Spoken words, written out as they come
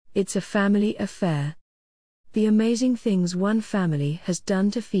It's a family affair. The amazing things one family has done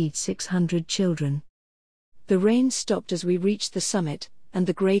to feed 600 children. The rain stopped as we reached the summit, and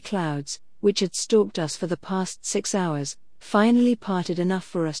the grey clouds, which had stalked us for the past 6 hours, finally parted enough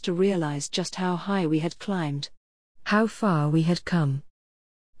for us to realize just how high we had climbed. How far we had come.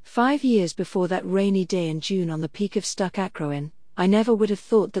 5 years before that rainy day in June on the peak of Stuck Acroin, I never would have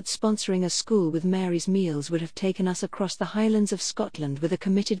thought that sponsoring a school with Mary's Meals would have taken us across the Highlands of Scotland with a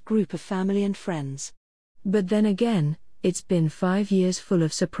committed group of family and friends. But then again, it's been 5 years full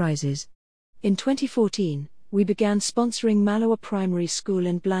of surprises. In 2014, we began sponsoring Malawa Primary School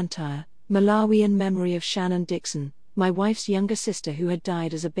in Blantyre, Malawi in memory of Shannon Dixon, my wife's younger sister who had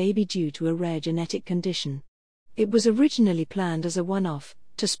died as a baby due to a rare genetic condition. It was originally planned as a one-off,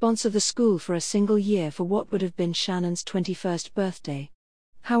 to sponsor the school for a single year for what would have been Shannon's 21st birthday.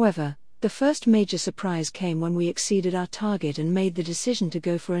 However, the first major surprise came when we exceeded our target and made the decision to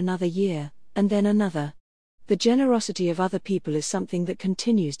go for another year, and then another. The generosity of other people is something that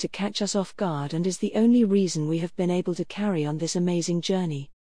continues to catch us off guard and is the only reason we have been able to carry on this amazing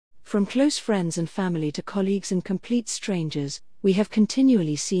journey. From close friends and family to colleagues and complete strangers, we have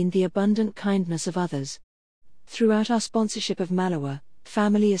continually seen the abundant kindness of others. Throughout our sponsorship of Malawa,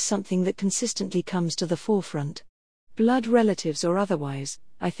 family is something that consistently comes to the forefront. Blood relatives or otherwise,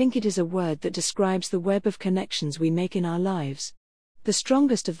 I think it is a word that describes the web of connections we make in our lives. The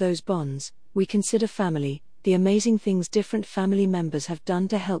strongest of those bonds, we consider family, the amazing things different family members have done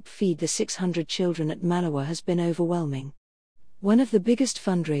to help feed the 600 children at Malawa has been overwhelming. One of the biggest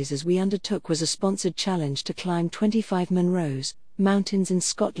fundraisers we undertook was a sponsored challenge to climb 25 Munros mountains in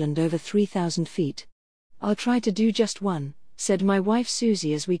Scotland over 3,000 feet. "I'll try to do just one," said my wife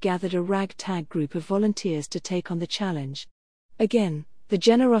Susie as we gathered a ragtag group of volunteers to take on the challenge. Again, the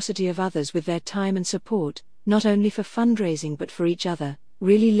generosity of others with their time and support, not only for fundraising but for each other,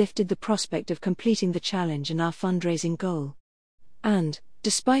 really lifted the prospect of completing the challenge and our fundraising goal. And,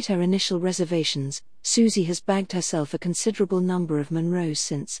 despite her initial reservations, Susie has bagged herself a considerable number of Munros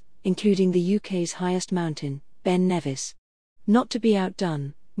since, including the UK's highest mountain, Ben Nevis. Not to be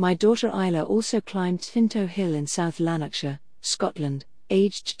outdone, my daughter Isla also climbed Tinto Hill in South Lanarkshire, Scotland,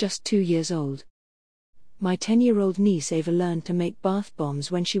 aged just 2 years old. My 10-year-old niece Ava learned to make bath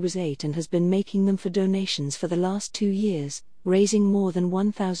bombs when she was 8 and has been making them for donations for the last 2 years, raising more than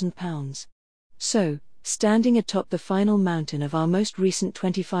 £1,000. So, standing atop the final mountain of our most recent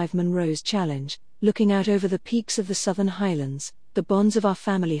 25 Munros challenge, looking out over the peaks of the Southern Highlands, the bonds of our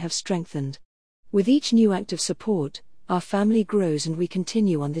family have strengthened. With each new act of support, our family grows and we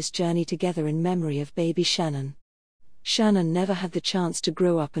continue on this journey together in memory of baby Shannon. Shannon never had the chance to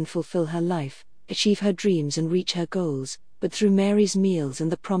grow up and fulfill her life, achieve her dreams and reach her goals, but through Mary's Meals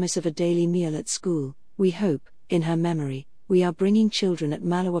and the promise of a daily meal at school, we hope, in her memory, we are bringing children at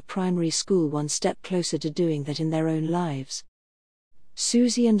Malawa Primary School one step closer to doing that in their own lives.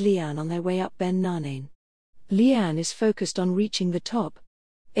 Susie and Leanne on their way up Ben Narnain. Leanne is focused on reaching the top.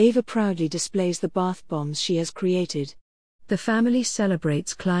 Ava proudly displays the bath bombs she has created. The family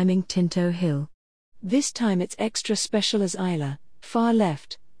celebrates climbing Tinto Hill. This time it's extra special as Isla, far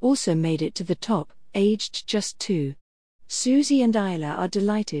left, also made it to the top, aged just 2. Susie and Isla are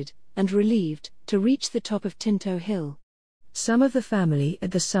delighted, and relieved, to reach the top of Tinto Hill. Some of the family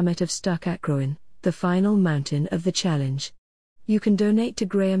at the summit of Stuck Acroin, the final mountain of the challenge. You can donate to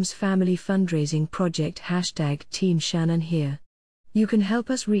Graham's family fundraising project #TeamShannonHere. You can help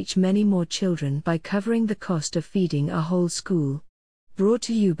us reach many more children by covering the cost of feeding a whole school. Brought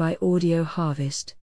to you by Audio Harvest.